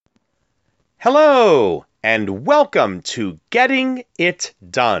Hello, and welcome to Getting It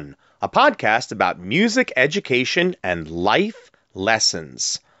Done, a podcast about music education and life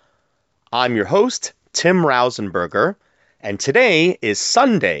lessons. I'm your host, Tim Rausenberger, and today is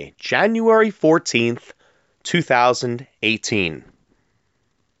Sunday, January 14th, 2018.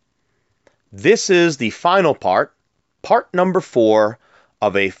 This is the final part number 4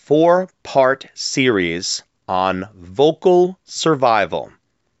 of a 4-part series on vocal survival.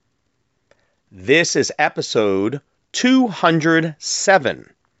 This is episode 207,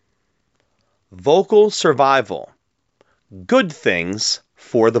 Vocal Survival, Good Things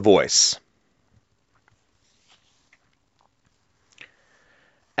for the Voice.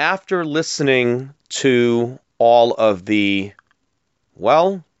 After listening to all of the,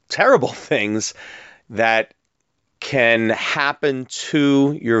 terrible things that can happen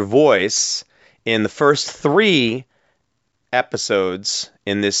to your voice in the first 3 episodes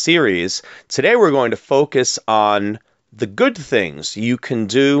in this series, today we're going to focus on the good things you can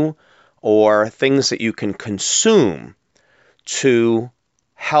do or things that you can consume to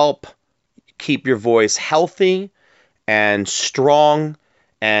help keep your voice healthy and strong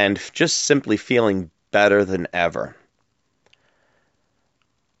and just simply feeling better than ever.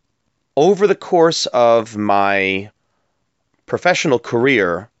 Over the course of my professional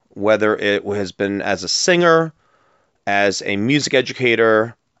career, whether it has been as a singer, as a music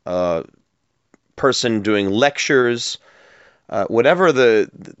educator, person doing lectures, whatever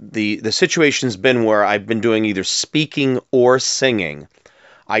the situation's been where I've been doing either speaking or singing,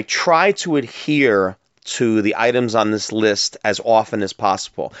 I try to adhere to the items on this list as often as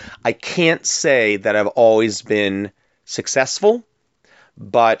possible. I can't say that I've always been successful,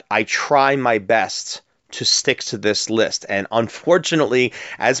 but I try my best to stick to this list. And unfortunately,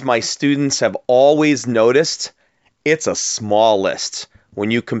 as my students have always noticed, it's a small list.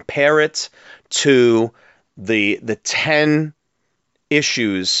 When you compare it to the 10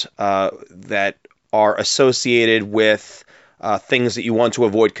 issues that are associated with things that you want to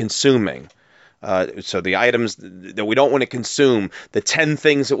avoid consuming. So the items that we don't want to consume, the 10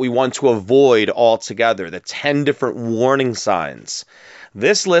 things that we want to avoid altogether, the 10 different warning signs.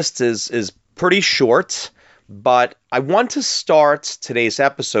 This list is pretty short, but I want to start today's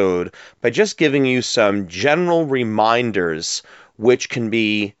episode by just giving you some general reminders which can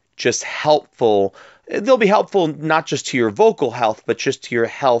be just helpful. They'll be helpful not just to your vocal health, but just to your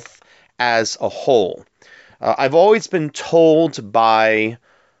health as a whole. I've always been told by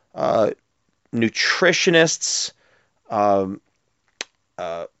nutritionists,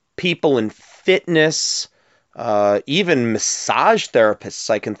 people in fitness, even massage therapists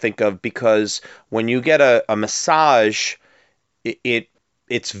I can think of, because when you get a massage,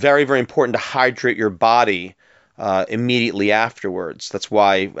 it's very, very important to hydrate your body immediately afterwards. That's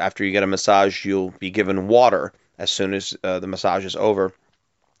why after you get a massage, you'll be given water as soon as the massage is over.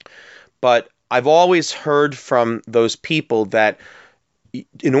 But I've always heard from those people that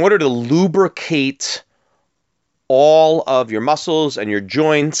in order to lubricate all of your muscles and your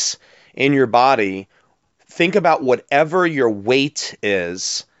joints in your body, think about whatever your weight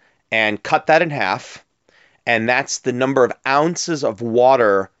is and cut that in half, and that's the number of ounces of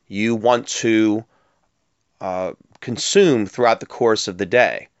water you want to consume throughout the course of the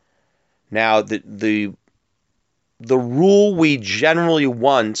day. Now, the rule we generally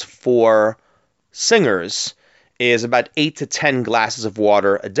want for singers is about 8 to 10 glasses of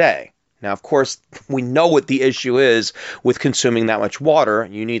water a day. Now, of course, we know what the issue is with consuming that much water.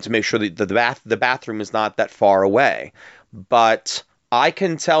 You need to make sure that the bathroom is not that far away. But I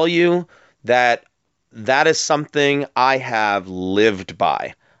can tell you that that is something I have lived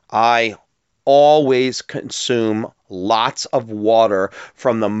by. I always consume lots of water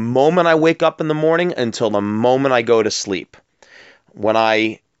from the moment I wake up in the morning until the moment I go to sleep. When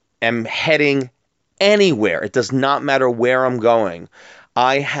I am heading anywhere, it does not matter where I'm going,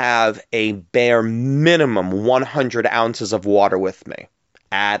 I have a bare minimum 100 ounces of water with me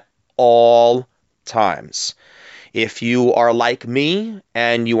at all times. If you are like me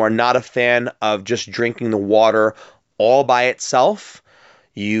and you are not a fan of just drinking the water all by itself,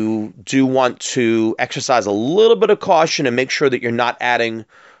 you do want to exercise a little bit of caution and make sure that you're not adding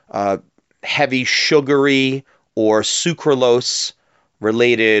heavy sugary or sucralose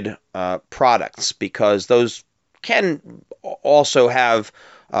related products, because those can also have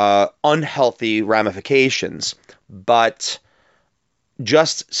unhealthy ramifications. But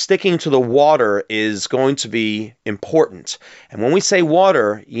just sticking to the water is going to be important. And when we say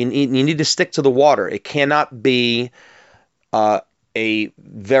water, you need to stick to the water. It cannot be a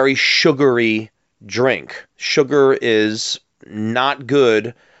very sugary drink. Sugar is not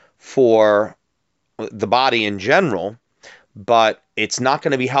good for the body in general, but it's not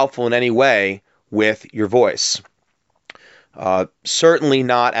going to be helpful in any way with your voice. Certainly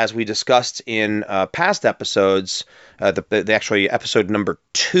not, as we discussed in past episodes, actually episode number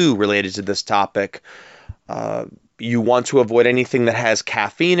 2 related to this topic. You want to avoid anything that has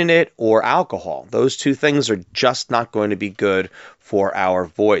caffeine in it or alcohol. Those two things are just not going to be good for our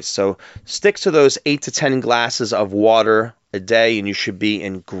voice. So stick to those 8 to 10 glasses of water a day, and you should be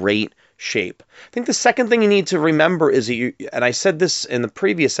in great shape. I think the second thing you need to remember is, and I said this in the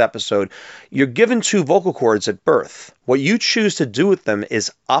previous episode, you're given 2 vocal cords at birth. What you choose to do with them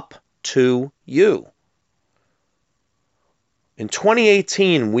is up to you. In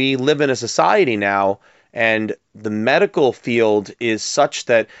 2018, we live in a society now, and the medical field is such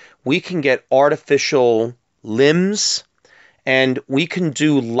that we can get artificial limbs, and we can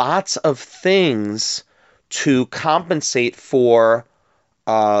do lots of things to compensate for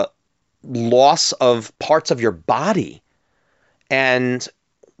loss of parts of your body. And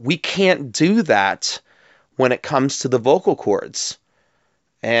we can't do that when it comes to the vocal cords.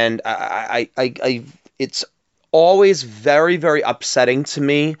 And it's always very, very upsetting to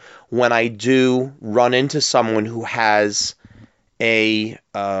me when I do run into someone who has a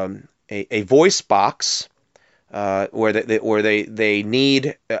voice box where they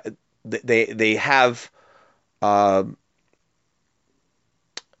need they have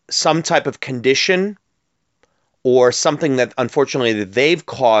some type of condition or something that unfortunately that they've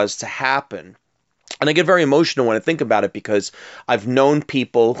caused to happen. And I get very emotional when I think about it, because I've known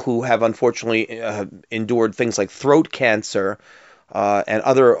people who have unfortunately endured things like throat cancer and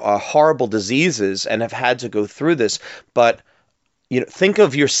other horrible diseases and have had to go through this. But think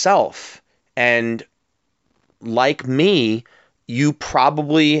of yourself, and like me, you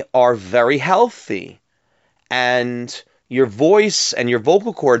probably are very healthy, and your voice and your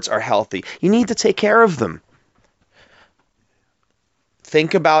vocal cords are healthy. You need to take care of them.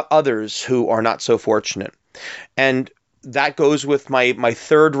 Think about others who are not so fortunate. And that goes with my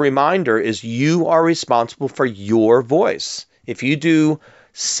third reminder is you are responsible for your voice. If you do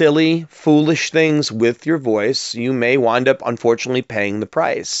silly, foolish things with your voice, you may wind up, unfortunately, paying the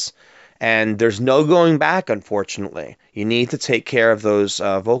price. And there's no going back, unfortunately. You need to take care of those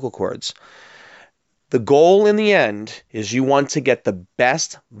vocal cords. The goal in the end is you want to get the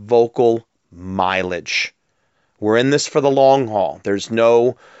best vocal mileage. We're in this for the long haul.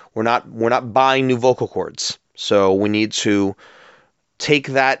 We're not buying new vocal cords. So we need to take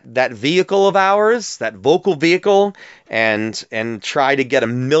that vehicle of ours, that vocal vehicle, and try to get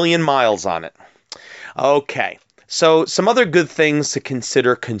 1,000,000 miles on it. Okay. So some other good things to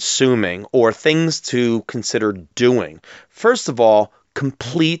consider consuming, or things to consider doing. First of all,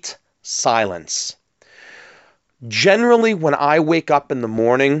 complete silence. Generally, when I wake up in the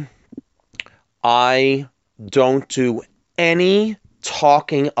morning, I don't do any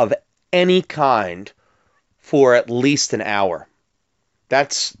talking of any kind for at least an hour.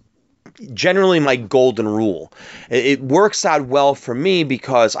 That's generally my golden rule. It works out well for me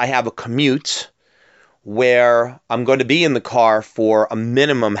because I have a commute where I'm going to be in the car for a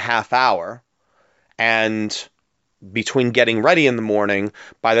minimum half hour, and between getting ready in the morning,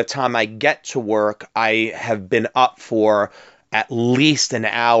 by the time I get to work, I have been up for at least an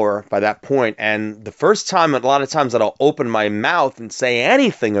hour by that point. And the first time, a lot of times, that I'll open my mouth and say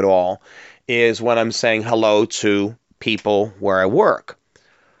anything at all is when I'm saying hello to people where I work.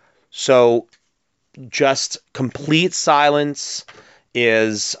 So just complete silence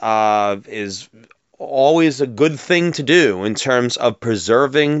is always a good thing to do in terms of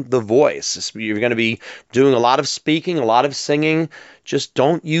preserving the voice. You're going to be doing a lot of speaking, a lot of singing. Just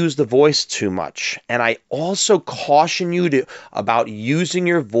don't use the voice too much. And I also caution you about using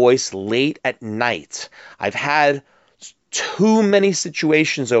your voice late at night. I've had too many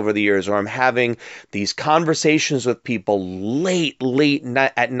situations over the years where I'm having these conversations with people late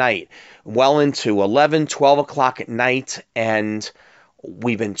at night, well into 11, 12 o'clock at night, and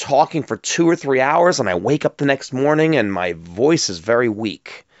we've been talking for 2 or 3 hours, and I wake up the next morning and my voice is very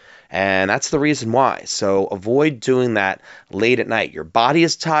weak. And that's the reason why. So avoid doing that late at night. Your body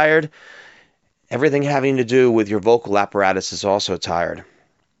is tired. Everything having to do with your vocal apparatus is also tired.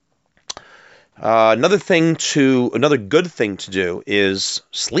 Another good thing to do is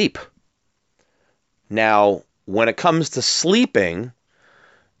sleep. Now, when it comes to sleeping,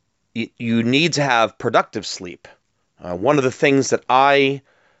 you need to have productive sleep. One of the things that I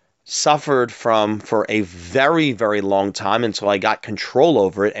suffered from for a very, very long time until I got control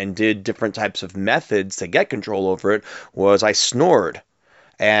over it and did different types of methods to get control over it was I snored.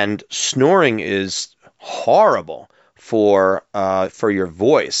 And snoring is horrible for your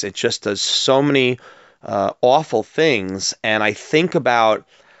voice. It just does so many awful things, and I think about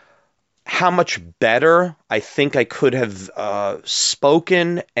how much better I think I could have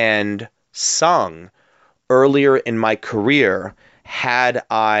spoken and sung earlier in my career had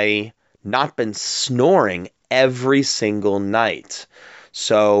I not been snoring every single night.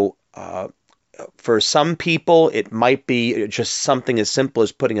 So, for some people, it might be just something as simple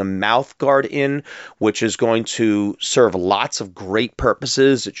as putting a mouth guard in, which is going to serve lots of great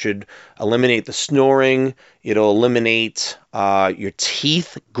purposes. It should eliminate the snoring. It'll eliminate your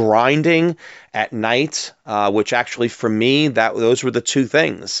teeth grinding at night, which actually for me, those were the two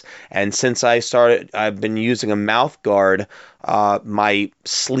things. And since I've been using a mouth guard. My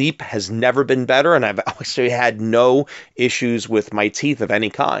sleep has never been better, and I've actually had no issues with my teeth of any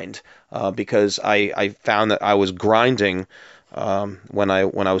kind because I found that I was grinding when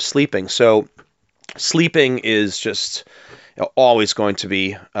I was sleeping. So sleeping is just always going to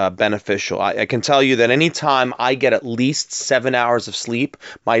be beneficial. I can tell you that anytime I get at least 7 hours of sleep,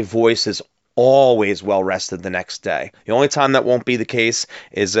 my voice is always well rested the next day. The only time that won't be the case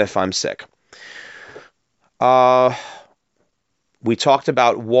is if I'm sick. We talked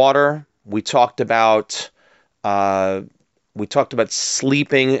about water. We talked about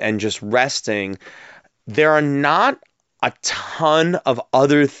sleeping and just resting. There are not a ton of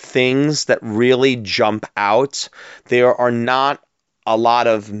other things that really jump out. There are not a lot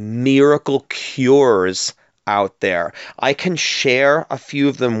of miracle cures out there. I can share a few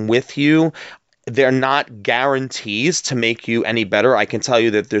of them with you. They're not guarantees to make you any better. I can tell you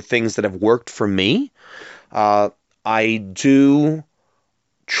that they're things that have worked for me. I do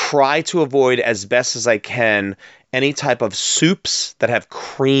try to avoid as best as I can any type of soups that have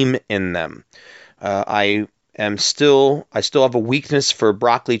cream in them. I still have a weakness for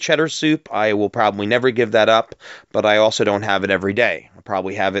broccoli cheddar soup. I will probably never give that up, but I also don't have it every day. I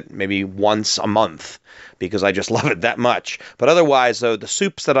probably have it maybe once a month because I just love it that much. But otherwise, though, the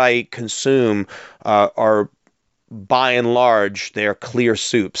soups that I consume are by and large, they're clear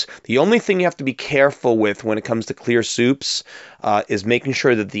soups. The only thing you have to be careful with when it comes to clear soups is making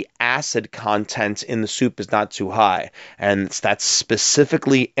sure that the acid content in the soup is not too high. And that's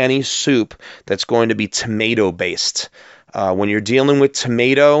specifically any soup that's going to be tomato-based. When you're dealing with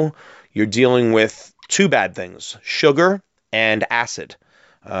tomato, you're dealing with two bad things, sugar and acid.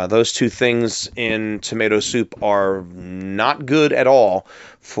 Those two things in tomato soup are not good at all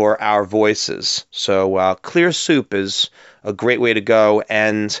for our voices. So clear soup is a great way to go.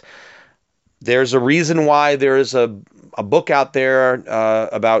 And there's a reason why there's a book out there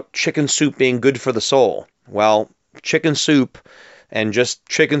about chicken soup being good for the soul. Well, chicken soup and just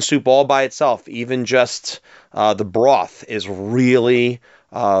chicken soup all by itself, even just the broth is really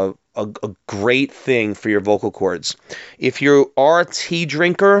a great thing for your vocal cords. If you are a tea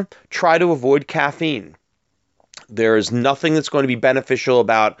drinker, try to avoid caffeine. There is nothing that's going to be beneficial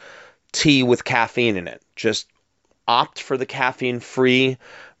about tea with caffeine in it. Just opt for the caffeine-free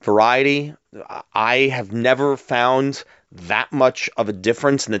variety. I have never found that much of a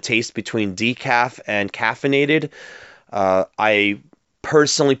difference in the taste between decaf and caffeinated. I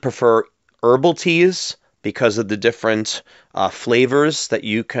personally prefer herbal teas because of the different flavors that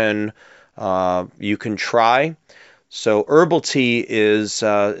you can try. So herbal tea is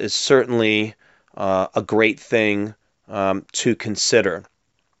certainly a great thing to consider.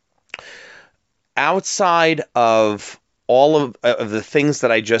 Outside of all of the things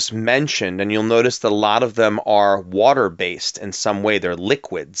that I just mentioned, and you'll notice that a lot of them are water-based in some way. They're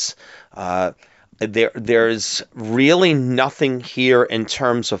liquids. There's really nothing here in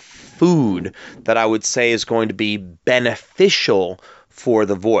terms of food that I would say is going to be beneficial for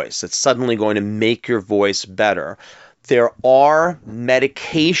the voice. It's suddenly going to make your voice better. There are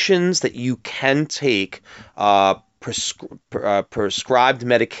medications that you can take, prescribed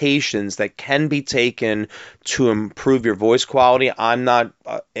medications that can be taken to improve your voice quality. I'm not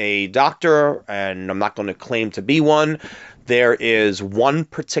a doctor, and I'm not going to claim to be one. There is one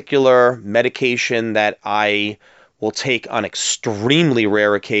particular medication that I will take on extremely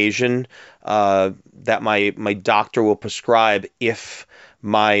rare occasion that my doctor will prescribe if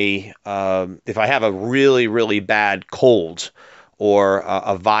I have a really, really bad cold or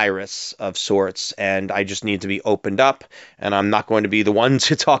a virus of sorts, and I just need to be opened up. And I'm not going to be the one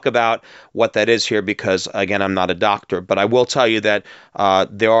to talk about what that is here because, again, I'm not a doctor. But I will tell you that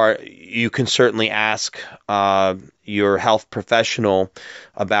you can certainly ask your health professional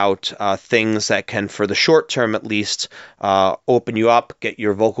about things that can, for the short term at least, open you up, get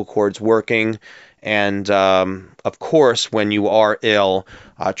your vocal cords working. And, of course, when you are ill,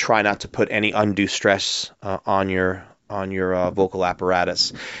 try not to put any undue stress on your on your vocal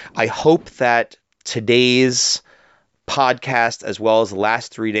apparatus. I hope that today's podcast, as well as the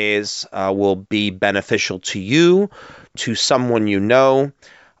last 3 days, will be beneficial to you, to someone you know.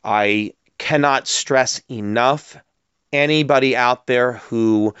 I cannot stress enough, anybody out there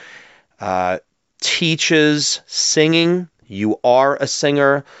who teaches singing, you are a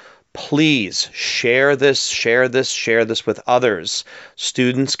singer, please share this with others.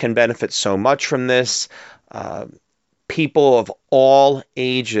 Students can benefit so much from this. People of all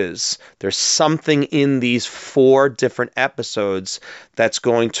ages. There's something in these 4 different episodes that's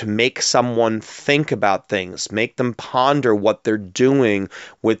going to make someone think about things, make them ponder what they're doing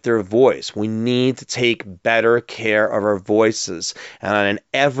with their voice. We need to take better care of our voices. And on an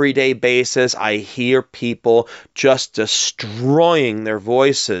everyday basis, I hear people just destroying their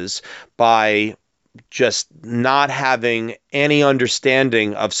voices by just not having any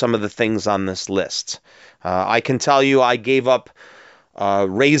understanding of some of the things on this list. I can tell you I gave up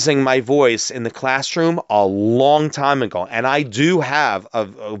raising my voice in the classroom a long time ago, and I do have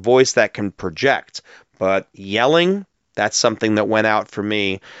a voice that can project, but yelling, that's something that went out for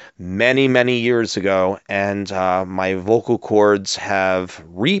me many, many years ago, and my vocal cords have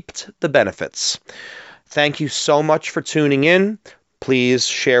reaped the benefits. Thank you so much for tuning in. Please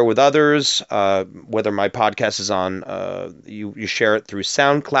share with others, whether my podcast is on, you share it through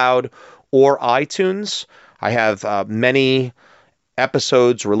SoundCloud or iTunes. I have many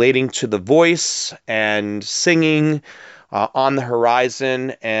episodes relating to the voice and singing on the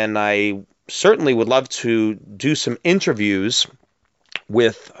horizon, and I certainly would love to do some interviews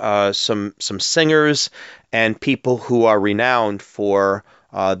with some singers and people who are renowned for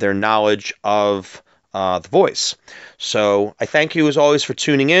their knowledge of the voice. So I thank you as always for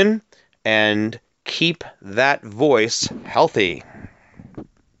tuning in, and keep that voice healthy.